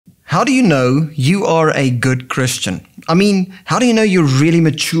How do you know you are a good Christian? I mean, how do you know you're really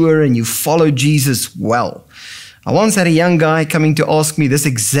mature and you follow Jesus well? I once had a young guy coming to ask me this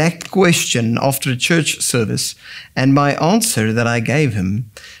exact question after a church service, and my answer that I gave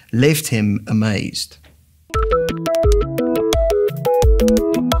him left him amazed.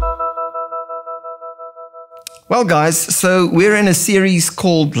 Well, guys, so we're in a series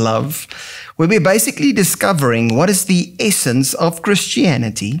called Love, where we're basically discovering what is the essence of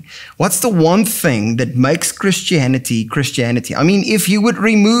Christianity. What's the one thing that makes Christianity Christianity? I mean, if you would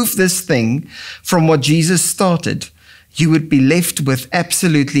remove this thing from what Jesus started, you would be left with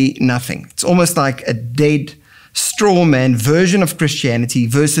absolutely nothing. It's almost like a dead straw man version of Christianity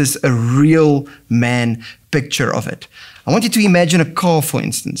versus a real man picture of it. I want you to imagine a car, for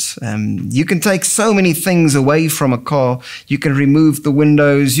instance. You can take so many things away from a car. You can remove the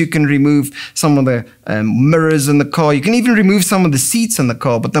windows. You can remove some of the mirrors in the car. You can even remove some of the seats in the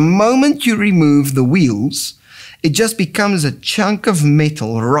car. But the moment you remove the wheels, it just becomes a chunk of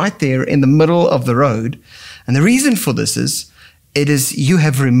metal right there in the middle of the road. And the reason for this is, you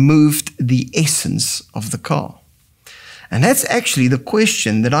have removed the essence of the car. And that's actually the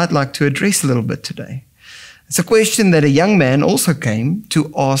question that I'd like to address a little bit today. It's a question that a young man also came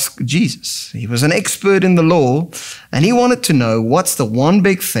to ask Jesus. He was an expert in the law, and he wanted to know what's the one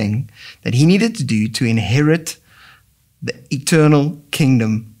big thing that he needed to do to inherit the eternal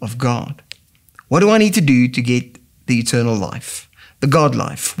kingdom of God. What do I need to do to get the eternal life, the God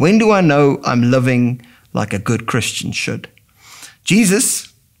life? When do I know I'm living like a good Christian should?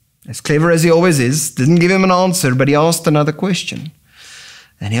 Jesus, as clever as he always is, didn't give him an answer, but he asked another question.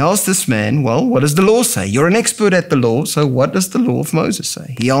 And he asked this man, well, what does the law say? You're an expert at the law, so what does the law of Moses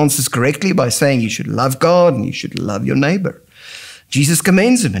say? He answers correctly by saying you should love God and you should love your neighbor. Jesus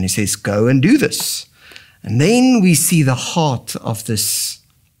commends him and he says, go and do this. And then we see the heart of this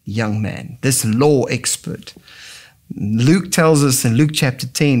young man, this law expert. Luke tells us in Luke chapter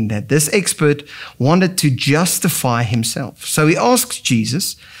 10 that this expert wanted to justify himself. So he asks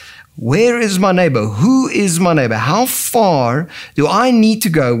Jesus, where is my neighbor? Who is my neighbor? How far do I need to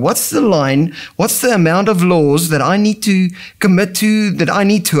go? What's the line? What's the amount of laws that I need to commit to, that I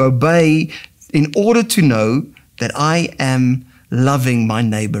need to obey in order to know that I am loving my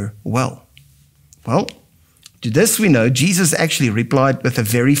neighbor well? Well, to this we know Jesus actually replied with a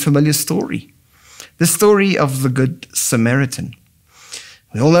very familiar story. The story of the Good Samaritan.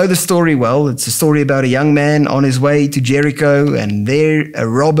 We all know the story well. It's a story about a young man on his way to Jericho, and there a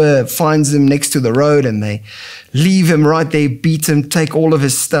robber finds him next to the road, and they leave him right there, beat him, take all of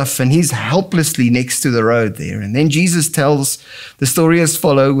his stuff, and he's helplessly next to the road there. And then Jesus tells the story as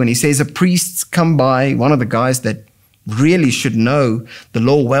follows when he says a priest come by, one of the guys that really should know the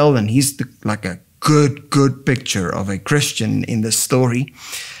law well, and he's like a good picture of a Christian in this story.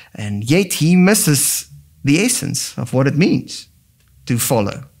 And yet he misses the essence of what it means to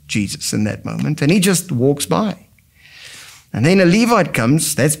follow Jesus in that moment. And he just walks by. And then a Levite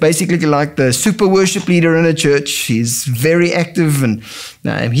comes. That's basically like the super worship leader in a church. He's very active, and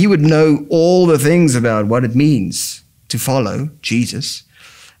he would know all the things about what it means to follow Jesus.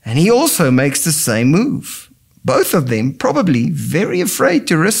 And he also makes the same move. Both of them probably very afraid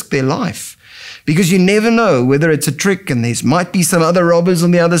to risk their life, because you never know whether it's a trick and there might be some other robbers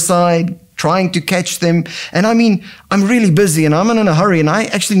on the other side trying to catch them. And I mean, I'm really busy and I'm in a hurry and I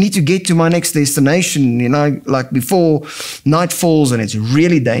actually need to get to my next destination, like before night falls, and it's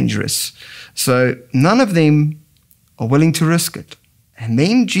really dangerous. So none of them are willing to risk it. And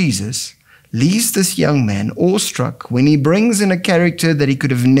then Jesus leaves this young man awestruck when he brings in a character that he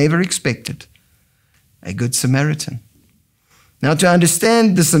could have never expected, a Good Samaritan. Now, to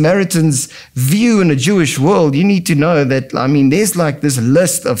understand the Samaritan's view in a Jewish world, you need to know that, there's like this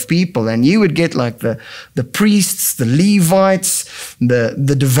list of people, and you would get like the priests, the Levites,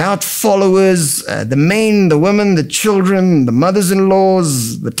 the devout followers, the men, the women, the children, the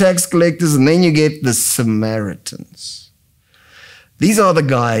mothers-in-laws, the tax collectors, and then you get the Samaritans. These are the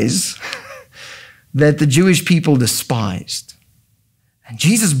guys that the Jewish people despised. And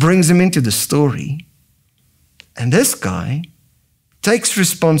Jesus brings them into the story, and this guy takes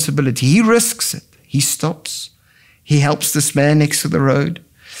responsibility. He risks it. He stops. He helps this man next to the road.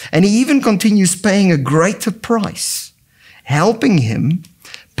 And he even continues paying a greater price, helping him,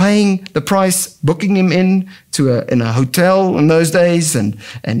 paying the price, booking him in a hotel in those days, and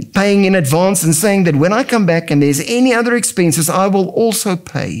paying in advance and saying that when I come back and there's any other expenses, I will also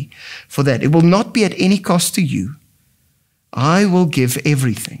pay for that. It will not be at any cost to you. I will give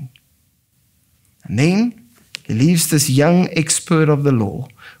everything. And then he leaves this young expert of the law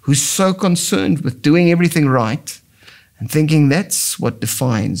who's so concerned with doing everything right, and thinking that's what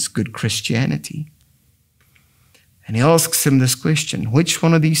defines good Christianity. And he asks him this question: which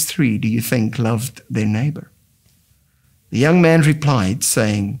one of these three do you think loved their neighbor? The young man replied,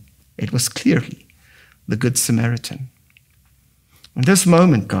 saying, it was clearly the Good Samaritan. In this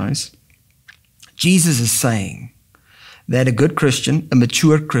moment, guys, Jesus is saying that a good Christian, a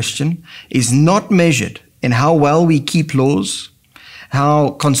mature Christian, is not measured in how well we keep laws, how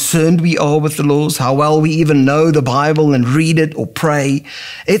concerned we are with the laws, how well we even know the Bible and read it or pray.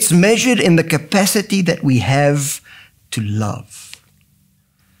 It's measured in the capacity that we have to love,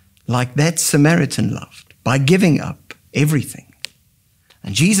 like that Samaritan loved, by giving up everything.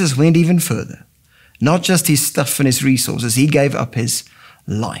 And Jesus went even further. Not just his stuff and his resources, he gave up his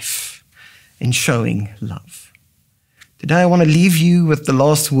life in showing love. Today I want to leave you with the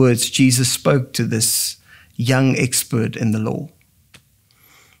last words Jesus spoke to this young expert in the law.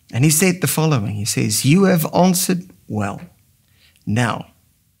 And he said the following. He says, you have answered well. Now,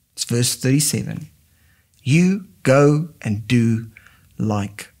 it's verse 37. You go and do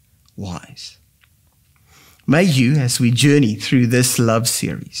likewise. May you, as we journey through this love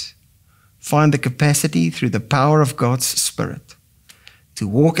series, find the capacity through the power of God's Spirit to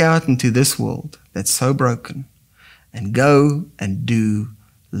walk out into this world that's so broken and go and do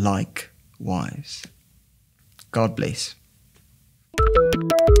likewise. God bless.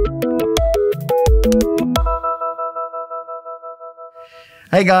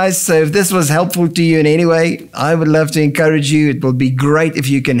 Hey guys, so if this was helpful to you in any way, I would love to encourage you. It will be great if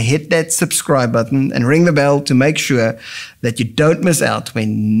you can hit that subscribe button and ring the bell to make sure that you don't miss out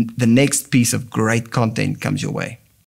when the next piece of great content comes your way.